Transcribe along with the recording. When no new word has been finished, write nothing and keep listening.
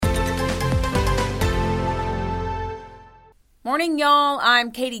Morning, y'all.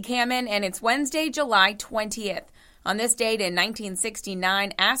 I'm Katie Kamen, and it's Wednesday, July 20th. On this date in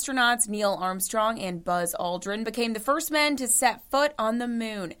 1969, astronauts Neil Armstrong and Buzz Aldrin became the first men to set foot on the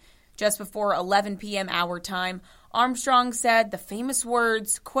moon. Just before 11 p.m. our time, Armstrong said the famous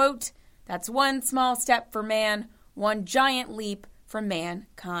words, quote, "That's one small step for man, one giant leap for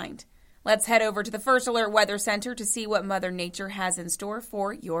mankind." Let's head over to the First Alert Weather Center to see what Mother Nature has in store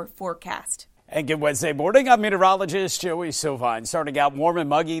for your forecast. And good Wednesday morning. I'm meteorologist Joey Sovine. Starting out warm and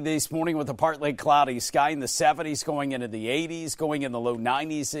muggy this morning with a partly cloudy sky in the 70s, going into the 80s, going in the low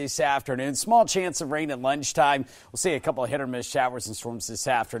 90s this afternoon. Small chance of rain at lunchtime. We'll see a couple of hit or miss showers and storms this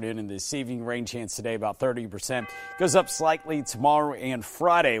afternoon and this evening. Rain chance today about 30%. Goes up slightly tomorrow and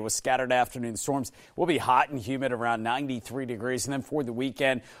Friday with scattered afternoon storms. We'll be hot and humid around 93 degrees. And then for the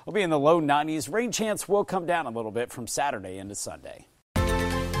weekend, we'll be in the low 90s. Rain chance will come down a little bit from Saturday into Sunday.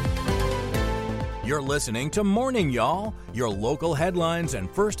 You're listening to Morning Y'all, your local headlines and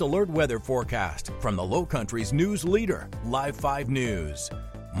First Alert weather forecast from the Lowcountry's news leader, Live 5 News.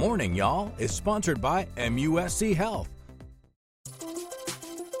 Morning Y'all is sponsored by MUSC Health.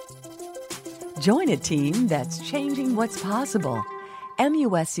 Join a team that's changing what's possible.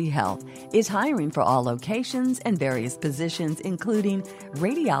 MUSC Health is hiring for all locations and various positions, including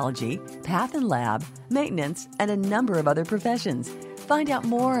radiology, path and lab, maintenance, and a number of other professions. Find out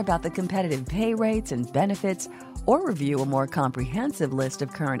more about the competitive pay rates and benefits, or review a more comprehensive list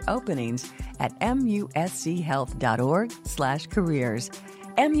of current openings at muschealth.org/careers.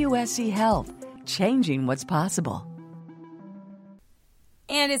 MUSC Health, changing what's possible.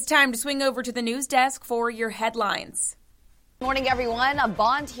 And it's time to swing over to the news desk for your headlines. Morning, everyone. A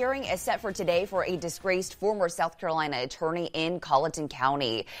bond hearing is set for today for a disgraced former South Carolina attorney in Colleton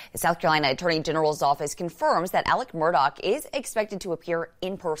County. The South Carolina Attorney General's office confirms that Alex Murdaugh is expected to appear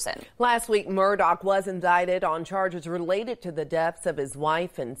in person. Last week, Murdaugh was indicted on charges related to the deaths of his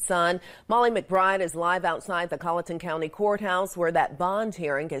wife and son. Molly McBride is live outside the Colleton County Courthouse where that bond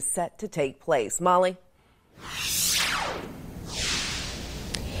hearing is set to take place. Molly?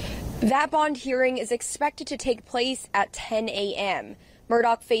 That bond hearing is expected to take place at 10 a.m.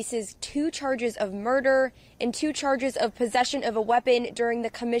 Murdaugh faces 2 charges of murder and 2 charges of possession of a weapon during the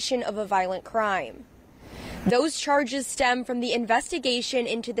commission of a violent crime. Those charges stem from the investigation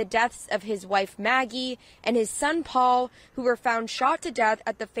into the deaths of his wife Maggie and his son Paul, who were found shot to death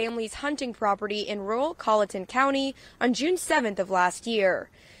at the family's hunting property in rural Colleton County on June 7th of last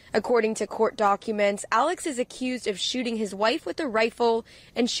year. According to court documents, Alex is accused of shooting his wife with a rifle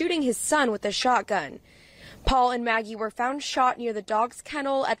and shooting his son with a shotgun. Paul and Maggie were found shot near the dog's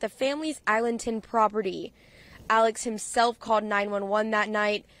kennel at the family's Islandton property. Alex himself called 911 that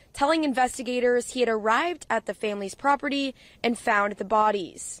night, telling investigators he had arrived at the family's property and found the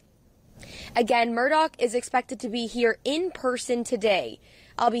bodies. Again, Murdaugh is expected to be here in person today.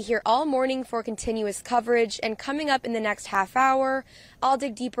 I'll be here all morning for continuous coverage, and coming up in the next half hour, I'll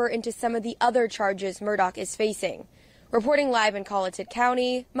dig deeper into some of the other charges Murdaugh is facing. Reporting live in Colleton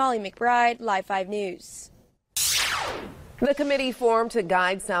County, Molly McBride, Live 5 News. The committee formed to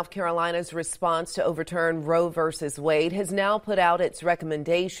guide South Carolina's response to overturn Roe v. Wade has now put out its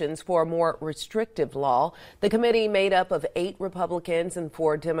recommendations for a more restrictive law. The committee, made up of 8 Republicans and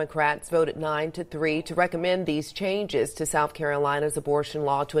 4 Democrats, voted 9-3 to recommend these changes to South Carolina's abortion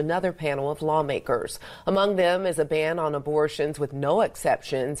law to another panel of lawmakers. Among them is a ban on abortions with no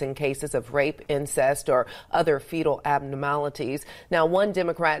exceptions in cases of rape, incest, or other fetal abnormalities. Now, one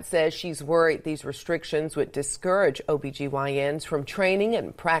Democrat says she's worried these restrictions would discourage OBGYNs from training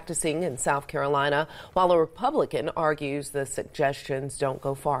and practicing in South Carolina, while a Republican argues the suggestions don't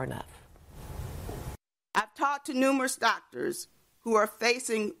go far enough. I've talked to numerous doctors who are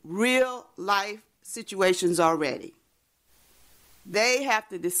facing real-life situations already. They have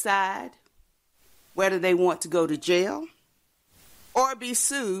to decide whether they want to go to jail or be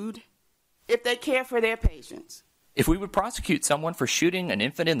sued if they care for their patients. If we would prosecute someone for shooting an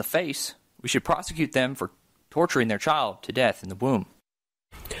infant in the face, we should prosecute them for torturing their child to death in the womb.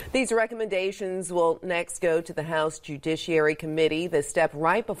 These recommendations will next go to the House Judiciary Committee, the step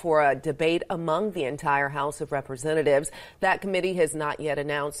right before a debate among the entire House of Representatives. That committee has not yet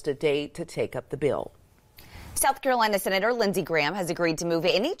announced a date to take up the bill. South Carolina Senator Lindsey Graham has agreed to move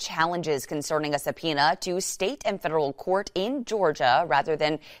any challenges concerning a subpoena to state and federal court in Georgia rather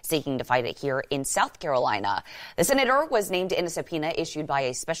than seeking to fight it here in South Carolina. The senator was named in a subpoena issued by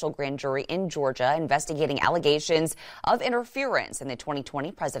a special grand jury in Georgia investigating allegations of interference in the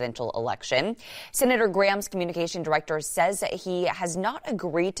 2020 presidential election. Senator Graham's communication director says he has not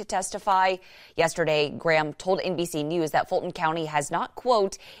agreed to testify. Yesterday, Graham told NBC News that Fulton County has not,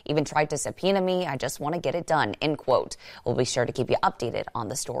 quote, even tried to subpoena me. I just want to get it done. one, end quote. We'll be sure to keep you updated on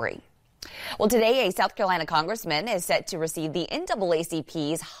the story. Well, today, a South Carolina congressman is set to receive the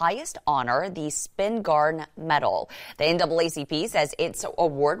NAACP's highest honor, the Spingarn Medal. The NAACP says its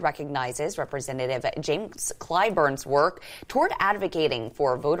award recognizes Representative James Clyburn's work toward advocating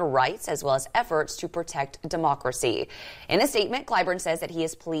for voter rights as well as efforts to protect democracy. In a statement, Clyburn says that he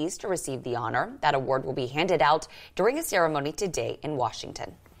is pleased to receive the honor. That award will be handed out during a ceremony today in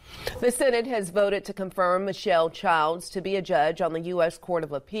Washington. The Senate has voted to confirm Michelle Childs to be a judge on the U.S. Court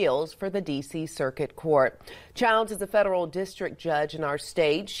of Appeals for the D.C. Circuit Court. Childs is a federal district judge in our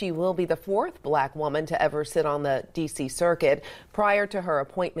state. She will be the fourth black woman to ever sit on the D.C. Circuit. Prior to her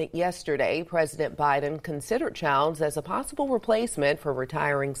appointment yesterday, President Biden considered Childs as a possible replacement for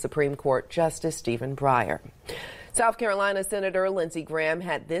retiring Supreme Court Justice Stephen Breyer. South Carolina Senator Lindsey Graham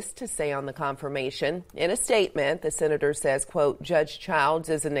had this to say on the confirmation. In a statement, the senator says, quote, Judge Childs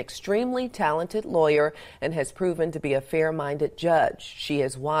is an extremely talented lawyer and has proven to be a fair-minded judge. She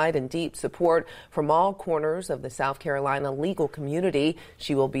has wide and deep support from all corners of the South Carolina legal community.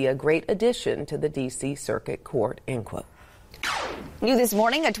 She will be a great addition to the D.C. Circuit Court, end quote. New this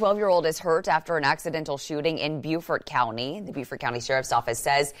morning, a 12-year-old is hurt after an accidental shooting in Beaufort County. The Beaufort County Sheriff's Office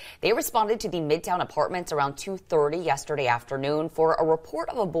says they responded to the Midtown Apartments around 2:30 yesterday afternoon for a report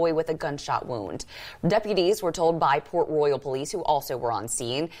of a boy with a gunshot wound. Deputies were told by Port Royal Police, who also were on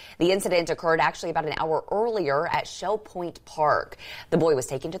scene. The incident occurred actually about an hour earlier at Shell Point Park. The boy was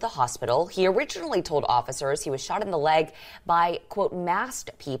taken to the hospital. He originally told officers he was shot in the leg by, quote,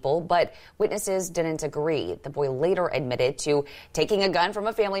 masked people, but witnesses didn't agree. The boy later admitted to taking a gun from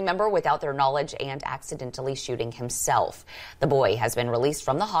a family member without their knowledge and accidentally shooting himself. The boy has been released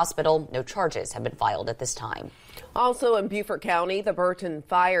from the hospital. No charges have been filed at this time. Also in Beaufort County, the Burton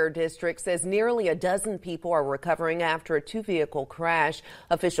Fire District says nearly a dozen people are recovering after a two-vehicle crash.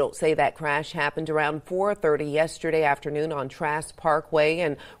 Officials say that crash happened around 4:30 yesterday afternoon on Trask Parkway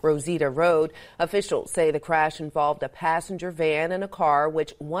and Rosita Road. Officials say the crash involved a passenger van and a car,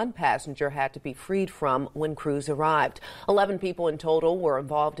 which one passenger had to be freed from when crews arrived. 11 people in total were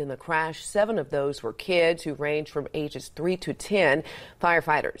involved in the crash. 7 of those were kids who ranged from ages 3 to 10.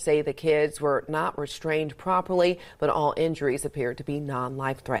 Firefighters say the kids were not restrained properly, but all injuries appear to be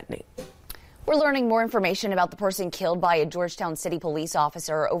non-life-threatening. We're learning more information about the person killed by a Georgetown City police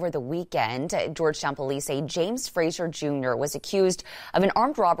officer over the weekend. Georgetown police say James Frazier Jr. was accused of an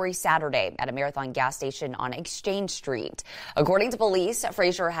armed robbery Saturday at a Marathon gas station on Exchange Street. According to police,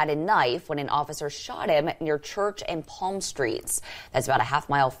 Frazier had a knife when an officer shot him near Church and Palm Streets. That's about a half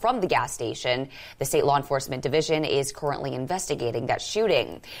mile from the gas station. The State Law Enforcement Division is currently investigating that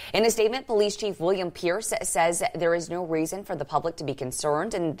shooting. In a statement, Police Chief William Pierce says there is no reason for the public to be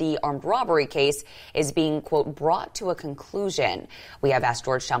concerned, and the armed robbery case is being, quote, brought to a conclusion. We have asked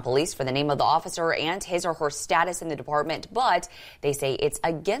Georgetown Police for the name of the officer and his or her status in the department, but they say it's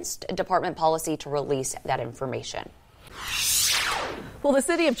against department policy to release that information. Well, the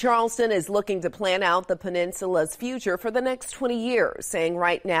city of Charleston is looking to plan out the peninsula's future for the next 20 years, saying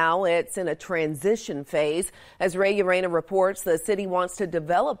right now it's in a transition phase. As Ray Urena reports, the city wants to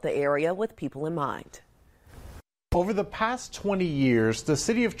develop the area with people in mind. Over the past 20 years, the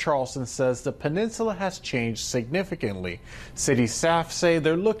city of Charleston says the peninsula has changed significantly. City staff say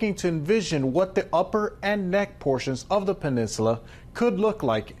they're looking to envision what the upper and neck portions of the peninsula could look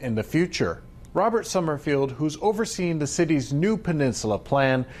like in the future. Robert Summerfield, who's overseeing the city's new peninsula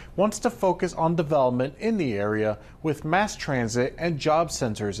plan, wants to focus on development in the area with mass transit and job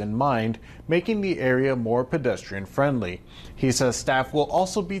centers in mind, making the area more pedestrian friendly. He says staff will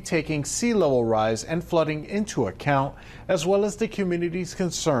also be taking sea level rise and flooding into account, as well as the community's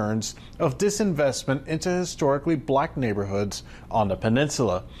concerns of disinvestment into historically black neighborhoods on the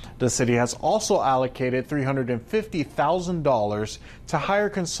peninsula. The city has also allocated $350,000 to hire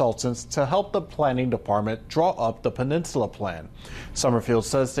consultants to help the planning department draw up the peninsula plan. Summerfield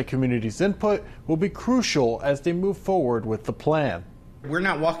says the community's input will be crucial as they move forward with the plan. We're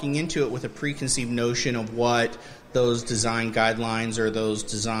not walking into it with a preconceived notion of what those design guidelines or those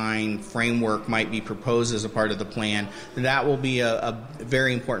design framework might be proposed as a part of the plan. That will be a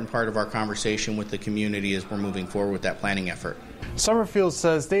very important part of our conversation with the community as we're moving forward with that planning effort. Summerfield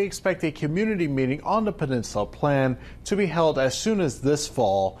says they expect a community meeting on the Peninsula Plan to be held as soon as this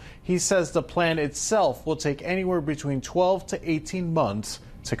fall. He says the plan itself will take anywhere between 12 to 18 months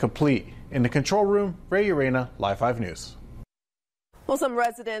to complete. In the control room, Ray Urena, Live 5 News. Well, some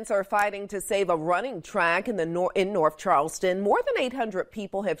residents are fighting to save a running track in North Charleston. More than 800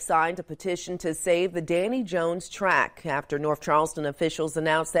 people have signed a petition to save the Danny Jones track after North Charleston officials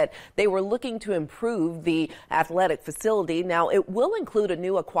announced that they were looking to improve the athletic facility. Now, it will include a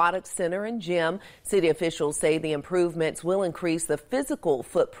new aquatic center and gym. City officials say the improvements will increase the physical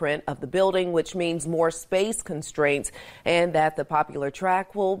footprint of the building, which means more space constraints, and that the popular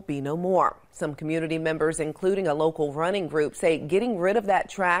track will be no more. Some community members, including a local running group, say getting rid of that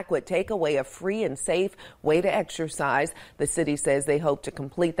track would take away a free and safe way to exercise. The city says they hope to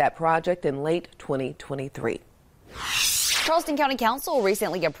complete that project in late 2023. Charleston County Council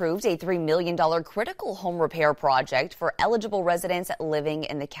recently approved a $3 million critical home repair project for eligible residents living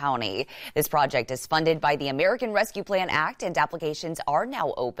in the county. This project is funded by the American Rescue Plan Act, and applications are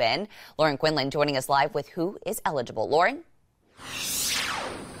now open. Lauren Quinlan joining us live with who is eligible. Lauren?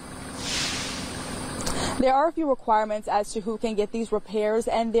 There are a few requirements as to who can get these repairs,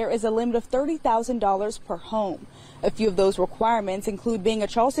 and there is a limit of $30,000 per home. A few of those requirements include being a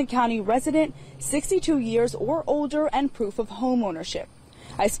Charleston County resident, 62 years or older, and proof of home ownership.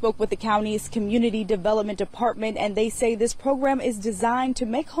 I spoke with the county's Community Development Department, and they say this program is designed to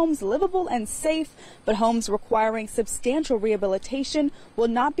make homes livable and safe, but homes requiring substantial rehabilitation will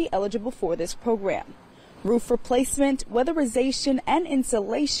not be eligible for this program. Roof replacement, weatherization, and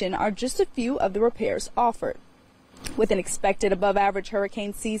insulation are just a few of the repairs offered. With an expected above-average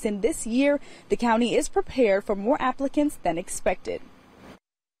hurricane season this year, the county is prepared for more applicants than expected.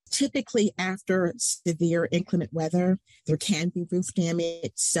 Typically, after severe inclement weather, there can be roof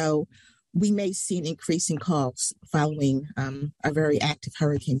damage, so we may see an increase in calls following a very active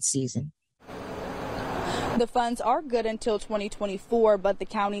hurricane season. The funds are good until 2024, but the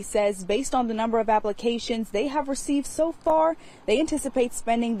county says based on the number of applications they have received so far, they anticipate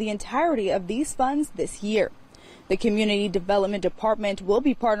spending the entirety of these funds this year. The Community Development Department will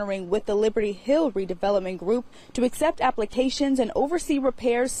be partnering with the Liberty Hill Redevelopment Group to accept applications and oversee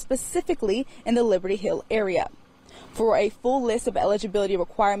repairs specifically in the Liberty Hill area. For a full list of eligibility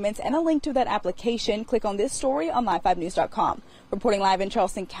requirements and a link to that application, click on this story on Live5News.com. Reporting live in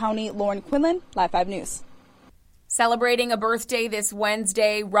Charleston County, Lauren Quinlan, Live 5 News. Celebrating a birthday this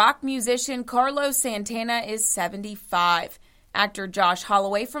Wednesday, rock musician Carlos Santana is 75. Actor Josh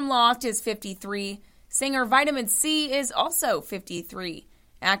Holloway from Lost is 53. Singer Vitamin C is also 53.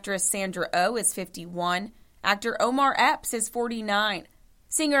 Actress Sandra Oh is 51. Actor Omar Epps is 49.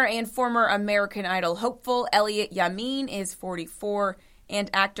 Singer and former American Idol hopeful Elliot Yamin is 44. And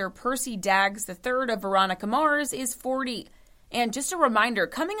actor Percy Daggs III of Veronica Mars is 40. And just a reminder,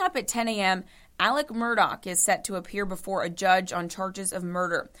 coming up at 10 a.m., Alec Murdaugh is set to appear before a judge on charges of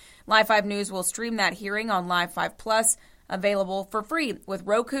murder. Live 5 News will stream that hearing on Live 5 Plus, available for free with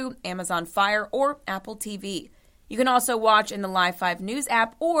Roku, Amazon Fire, or Apple TV. You can also watch in the Live 5 News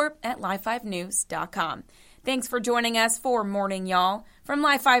app or at live5news.com. Thanks for joining us for Morning Y'all. From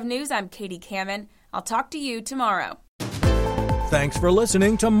Live 5 News, I'm Katie Kamen. I'll talk to you tomorrow. Thanks for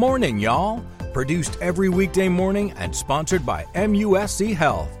listening to Morning Y'all. Produced every weekday morning and sponsored by MUSC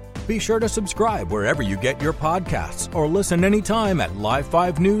Health. Be sure to subscribe wherever you get your podcasts or listen anytime at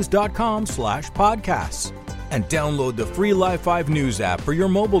live5news.com/podcasts. And download the free Live 5 News app for your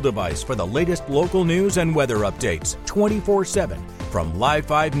mobile device for the latest local news and weather updates 24/7 from Live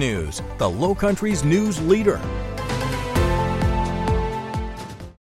 5 News, the Lowcountry's news leader.